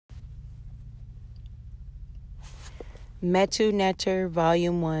Metu Neter,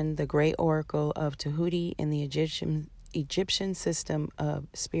 Volume 1, The Great Oracle of Tahuti and the Egyptian System of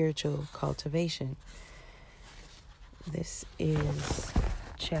Spiritual Cultivation. This is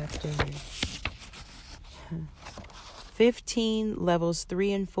chapter 15, levels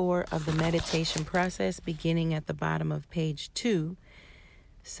 3 and 4 of the meditation process, beginning at the bottom of page 2,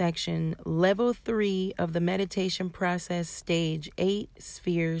 section level 3 of the meditation process, stage 8,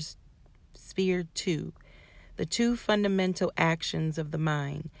 sphere 2. The two fundamental actions of the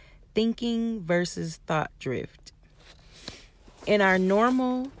mind, thinking versus thought drift. In our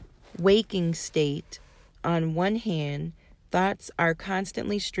normal waking state, on one hand, thoughts are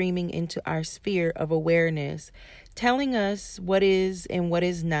constantly streaming into our sphere of awareness, telling us what is and what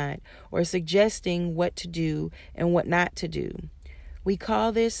is not, or suggesting what to do and what not to do. We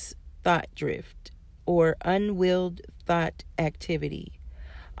call this thought drift, or unwilled thought activity.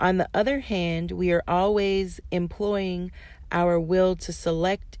 On the other hand, we are always employing our will to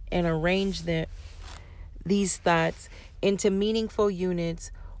select and arrange these thoughts into meaningful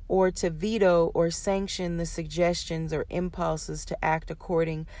units, or to veto or sanction the suggestions or impulses to act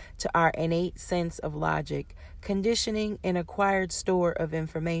according to our innate sense of logic, conditioning, and acquired store of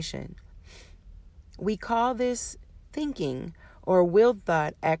information. We call this thinking or willed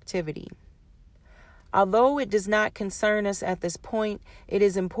thought activity. Although it does not concern us at this point, it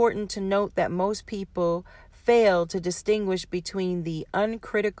is important to note that most people fail to distinguish between the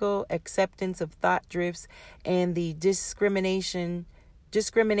uncritical acceptance of thought drifts and the discriminating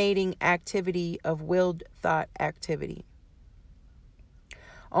activity of willed thought activity.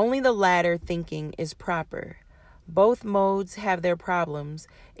 Only the latter thinking is proper. Both modes have their problems.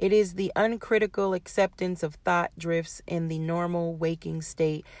 It is the uncritical acceptance of thought drifts in the normal waking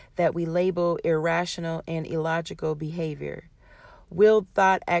state that we label irrational and illogical behavior. Willed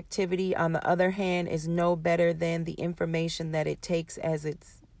thought activity, on the other hand, is no better than the information that it takes as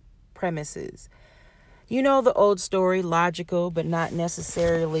its premises. You know the old story, logical but not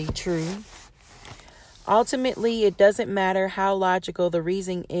necessarily true. Ultimately, it doesn't matter how logical the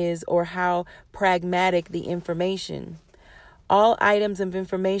reasoning is or how pragmatic the information. All items of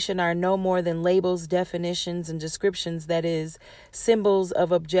information are no more than labels, definitions, and descriptions, that is, symbols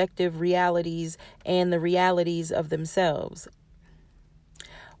of objective realities and the realities of themselves.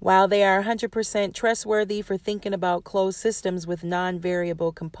 While they are 100% trustworthy for thinking about closed systems with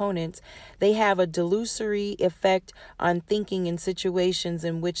non-variable components, they have a delusory effect on thinking in situations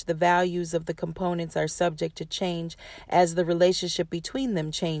in which the values of the components are subject to change as the relationship between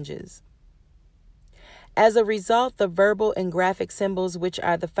them changes. As a result, the verbal and graphic symbols, which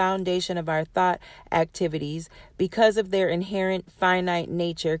are the foundation of our thought activities, because of their inherent finite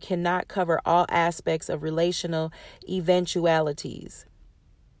nature, cannot cover all aspects of relational eventualities.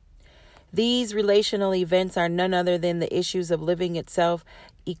 These relational events are none other than the issues of living itself,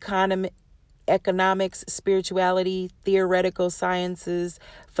 economics, spirituality, theoretical sciences,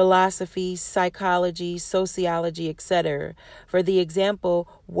 philosophy, psychology, sociology, etc. For the example,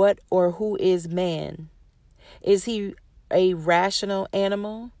 what or who is man? Is he a rational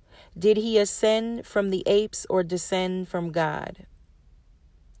animal? Did he ascend from the apes or descend from God?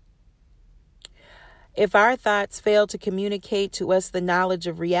 If our thoughts fail to communicate to us the knowledge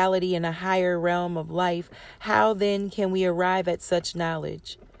of reality in a higher realm of life, how then can we arrive at such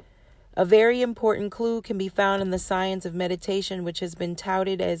knowledge? A very important clue can be found in the science of meditation, which has been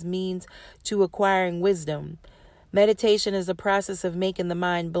touted as means to acquiring wisdom. Meditation is a process of making the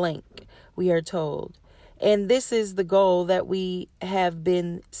mind blank, we are told. And this is the goal that we have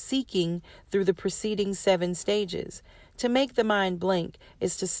been seeking through the preceding 7 stages. To make the mind blank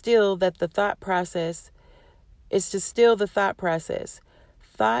is to still the thought process.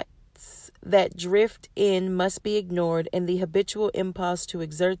 Thoughts that drift in must be ignored, and the habitual impulse to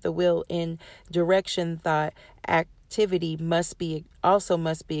exert the will in direction thought activity must be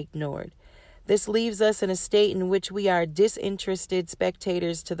ignored. This leaves us in a state in which we are disinterested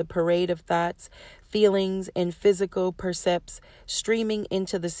spectators to the parade of thoughts, feelings, and physical percepts streaming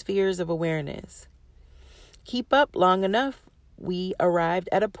into the spheres of awareness. Keep up long enough, we arrived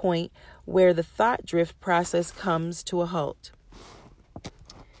at a point where the thought drift process comes to a halt.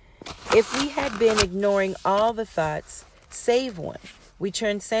 If we had been ignoring all the thoughts, save one, we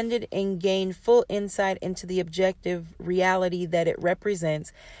transcended and gained full insight into the objective reality that it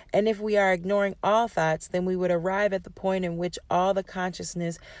represents. And if we are ignoring all thoughts, then we would arrive at the point in which all the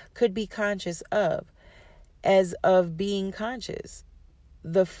consciousness could be conscious of, as of being conscious.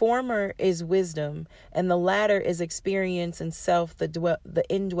 The former is wisdom, and the latter is experience and self, the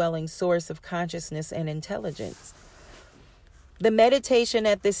indwelling source of consciousness and intelligence. The meditation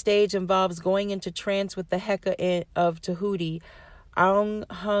at this stage involves going into trance with the Heka of Tahuti, Aung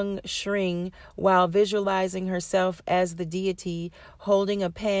Hung Shring, while visualizing herself as the deity, holding a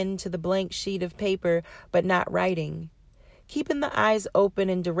pen to the blank sheet of paper, but not writing. Keeping the eyes open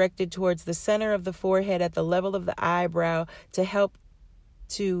and directed towards the center of the forehead at the level of the eyebrow to help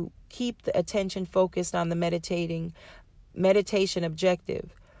to keep the attention focused on the meditation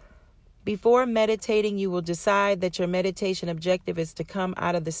objective. Before meditating, you will decide that your meditation objective is to come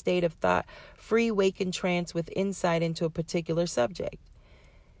out of the state of thought, free, wakened trance with insight into a particular subject.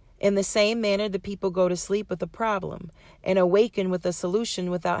 In the same manner, the people go to sleep with a problem and awaken with a solution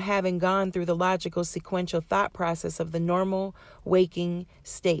without having gone through the logical sequential thought process of the normal waking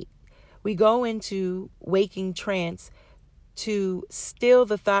state. We go into waking trance to still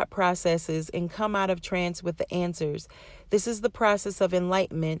the thought processes and come out of trance with the answers. This is the process of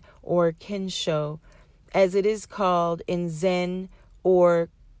enlightenment, or kensho, as it is called in Zen, or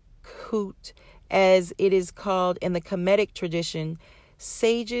kut, as it is called in the Kemetic tradition.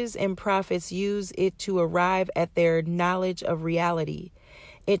 Sages and prophets use it to arrive at their knowledge of reality.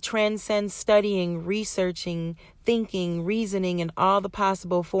 It transcends studying, researching, thinking, reasoning, and all the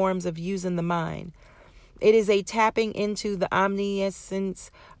possible forms of using the mind. It is a tapping into the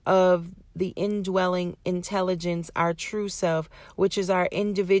omniscience of the indwelling intelligence, our true self, which is our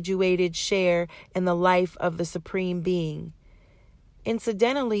individuated share in the life of the Supreme Being.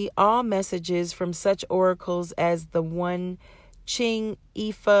 Incidentally, all messages from such oracles as the one Ching,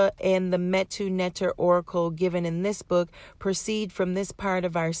 Ifa, and the Metu Neter oracle given in this book proceed from this part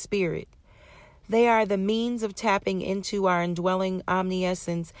of our spirit. They are the means of tapping into our indwelling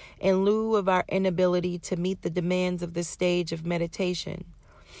omniscience in lieu of our inability to meet the demands of this stage of meditation,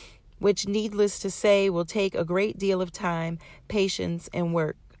 which, needless to say, will take a great deal of time, patience, and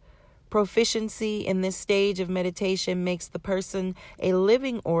work. Proficiency in this stage of meditation makes the person a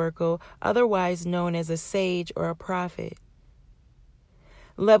living oracle, otherwise known as a sage or a prophet.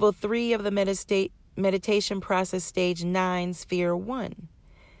 Level 3 of the meditation process, stage 9, sphere 1.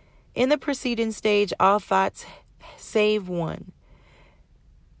 In the preceding stage, all thoughts save one,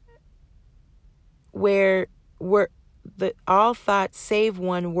 all thoughts save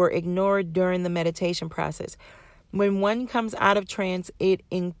one were ignored during the meditation process. When one comes out of trance, it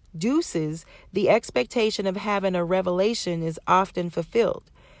induces the expectation of having a revelation is often fulfilled.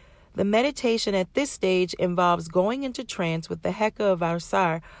 The meditation at this stage involves going into trance with the Heka of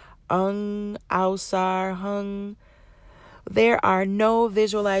Ausar, Aung, Ausar, Hung. There are no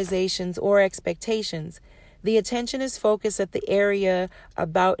visualizations or expectations. The attention is focused at the area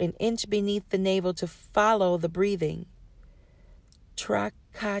about an inch beneath the navel to follow the breathing.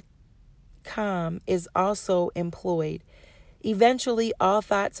 Trakakam is also employed. Eventually, all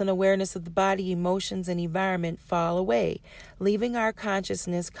thoughts and awareness of the body, emotions, and environment fall away, leaving our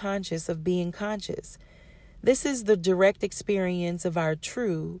consciousness conscious of being conscious. This is the direct experience of our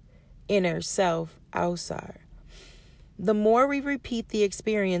true inner self, Ausar. The more we repeat the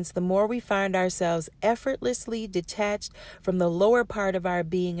experience, the more we find ourselves effortlessly detached from the lower part of our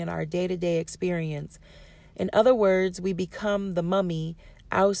being in our day-to-day experience. In other words, we become the mummy,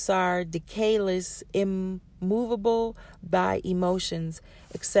 Ausar, decayless, immovable by emotions,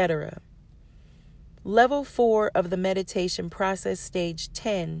 etc. Level 4 of the meditation process, stage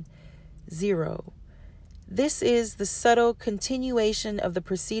 10, 0. This is the subtle continuation of the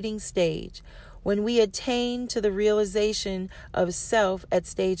preceding stage. When we attain to the realization of self at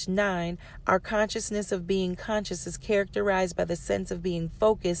stage 9, our consciousness of being conscious is characterized by the sense of being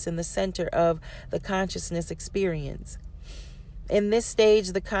focused in the center of the consciousness experience. In this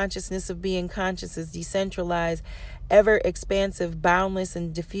stage, the consciousness of being conscious is decentralized, ever expansive, boundless,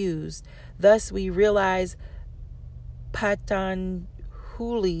 and diffused. Thus, we realize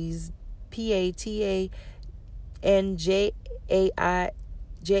Patanjali's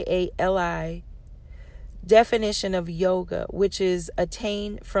Patanjali definition of yoga, which is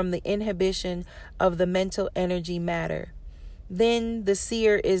attained from the inhibition of the mental energy matter. Then the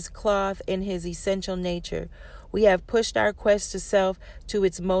seer is clothed in his essential nature. We have pushed our quest to self to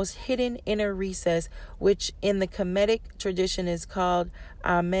its most hidden inner recess, which in the Kemetic tradition is called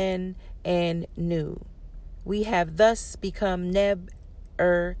Amen and Nu. We have thus become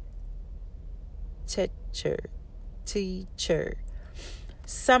teacher.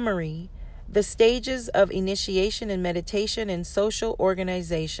 Summary: the stages of initiation in meditation and social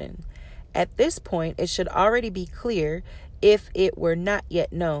organization. At this point, it should already be clear, if it were not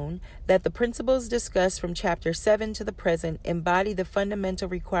yet known, that the principles discussed from Chapter 7 to the present embody the fundamental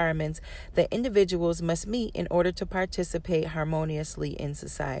requirements that individuals must meet in order to participate harmoniously in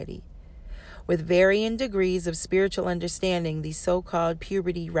society. With varying degrees of spiritual understanding, the so-called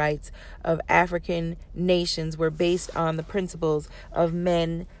puberty rites of African nations were based on the principles of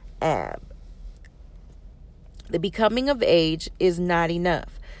Men-Ab. The becoming of age is not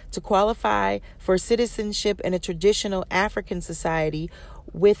enough. To qualify for citizenship in a traditional African society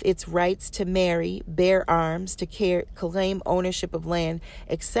with its rights to marry, bear arms, to claim ownership of land,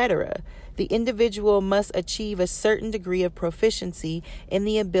 etc., the individual must achieve a certain degree of proficiency in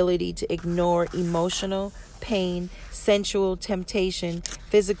the ability to ignore emotional pain, sensual temptation,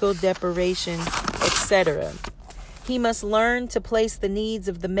 physical deprivation, etc. He must learn to place the needs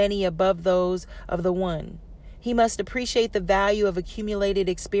of the many above those of the one. He must appreciate the value of accumulated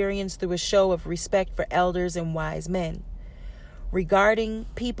experience through a show of respect for elders and wise men. Regarding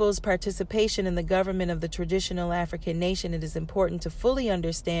people's participation in the government of the traditional African nation, it is important to fully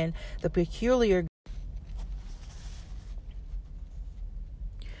understand the peculiar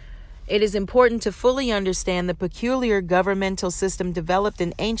governmental system developed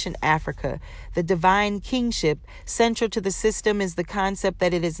in ancient Africa. The divine kingship. Central to the system is the concept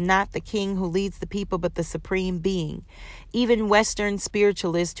that it is not the king who leads the people, but the supreme being. Even Western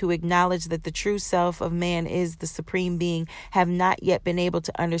spiritualists who acknowledge that the true self of man is the supreme being have not yet been able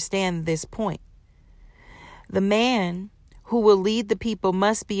to understand this point. The man who will lead the people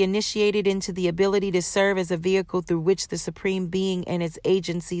must be initiated into the ability to serve as a vehicle through which the supreme being and its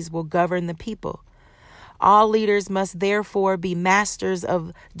agencies will govern the people. All leaders must therefore be masters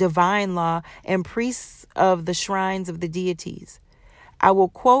of divine law and priests of the shrines of the deities. I will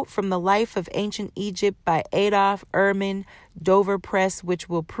quote from the Life of Ancient Egypt by Adolf Ehrman, Dover Press, which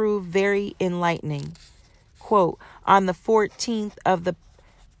will prove very enlightening. Quote, on the 14th of the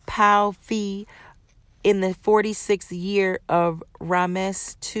Pau-Fi, in the 46th year of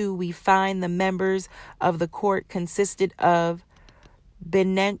Rames II, we find the members of the court consisted of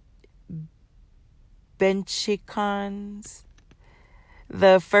Benchikans,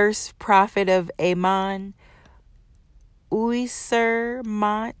 the first prophet of Ammon,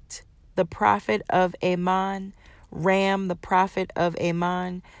 Uisermot, the prophet of Ammon, Ram, the prophet of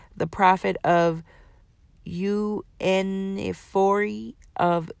Ammon, the prophet of Uenifori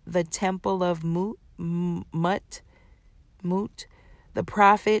of the temple of Mut, the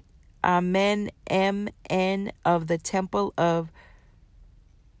prophet Amen-Mn of the temple of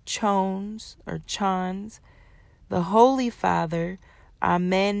Chons, the Holy Father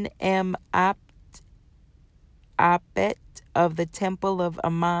Amen-Apet of the temple of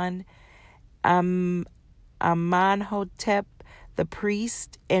Ammon, Amanhotep, the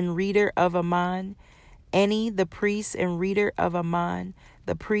priest and reader of Ammon, Eni, the priest and reader of Ammon,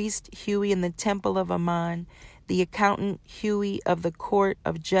 the priest Huey in the temple of Ammon, the accountant Huey of the court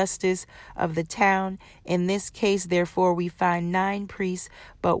of justice of the town. In this case, therefore, we find 9 priests,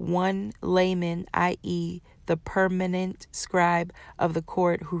 but 1 layman, i.e., the permanent scribe of the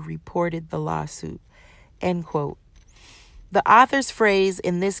court who reported the lawsuit. End quote. The author's phrase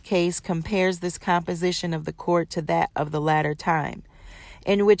in this case compares this composition of the court to that of the latter time,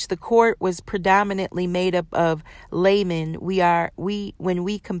 in which the court was predominantly made up of laymen. When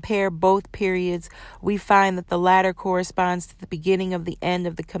we compare both periods, we find that the latter corresponds to the beginning of the end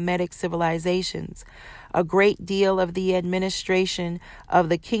of the Kemetic civilizations. A great deal of the administration of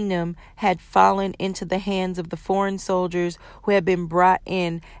the kingdom had fallen into the hands of the foreign soldiers who had been brought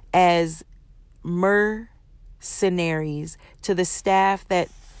in as mercenaries to the staff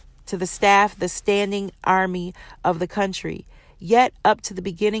the standing army of the country. Yet, up to the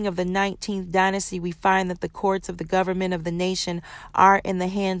beginning of the 19th dynasty, we find that the courts of the government of the nation are in the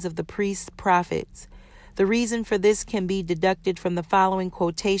hands of the priests, prophets. The reason for this can be deducted from the following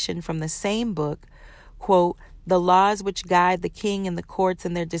quotation from the same book, quote, the laws which guide the king and the courts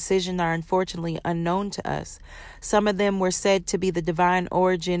and their decision are unfortunately unknown to us. Some of them were said to be the divine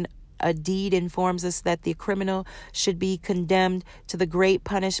origin. A deed informs us that the criminal should be condemned to the great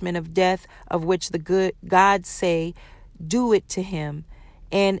punishment of death, of which the good gods say, do it to him.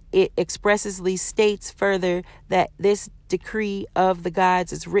 And it expressly states further that this decree of the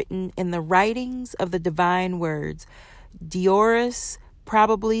gods is written in the writings of the divine words. Diodorus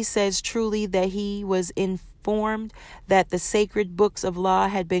probably says truly that he was informed that the sacred books of law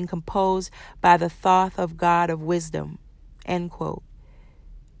had been composed by the thought of God of wisdom. End quote.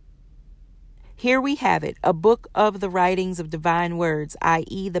 Here we have it, a book of the writings of divine words,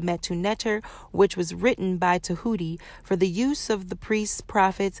 i.e. the Metu Neter, which was written by Tahuti for the use of the priests,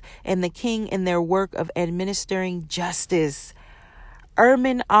 prophets, and the king in their work of administering justice.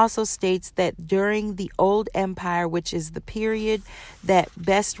 Ehrman also states that during the Old Empire, which is the period that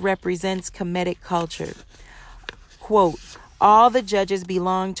best represents Kemetic culture, quote, All the judges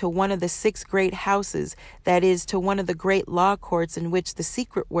belonged to one of the 6 great houses, that is, to one of the great law courts in which the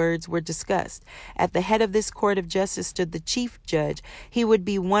secret words were discussed. At the head of this court of justice stood the chief judge. He would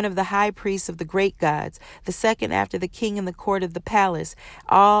be one of the high priests of the great gods, the second after the king in the court of the palace.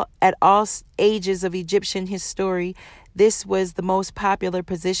 At all ages of Egyptian history, this was the most popular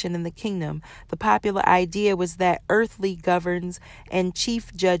position in the kingdom. The popular idea was that earthly governors and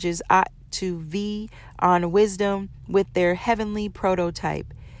chief judges ought to vie on wisdom with their heavenly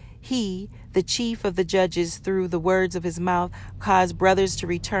prototype. He, the chief of the judges, through the words of his mouth, caused brothers to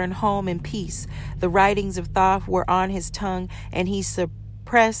return home in peace. The writings of Thoth were on his tongue, and he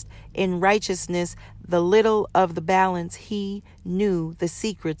suppressed in righteousness the little of the balance. He knew the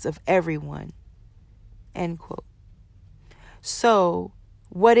secrets of everyone. End quote. So,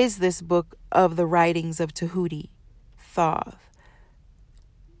 what is this book of the writings of Tahuti? Thoth.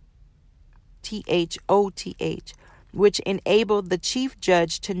 Thoth, which enabled the chief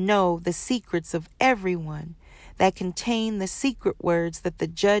judge to know the secrets of everyone, that contain the secret words that the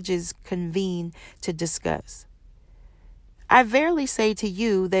judges convene to discuss. I verily say to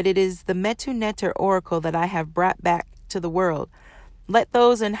you that it is the Metu Neter oracle that I have brought back to the world. Let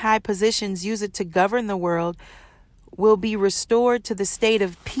those in high positions use it to govern the world, will be restored to the state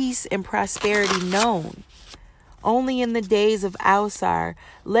of peace and prosperity known. Only in the days of Ausar,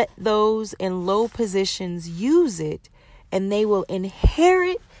 let those in low positions use it, and they will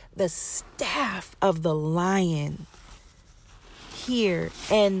inherit the staff of the lion. Here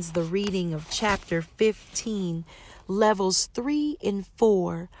ends the reading of chapter 15, levels 3 and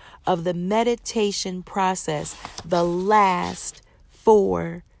 4 of the meditation process, the last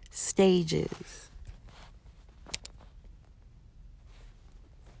 4 stages.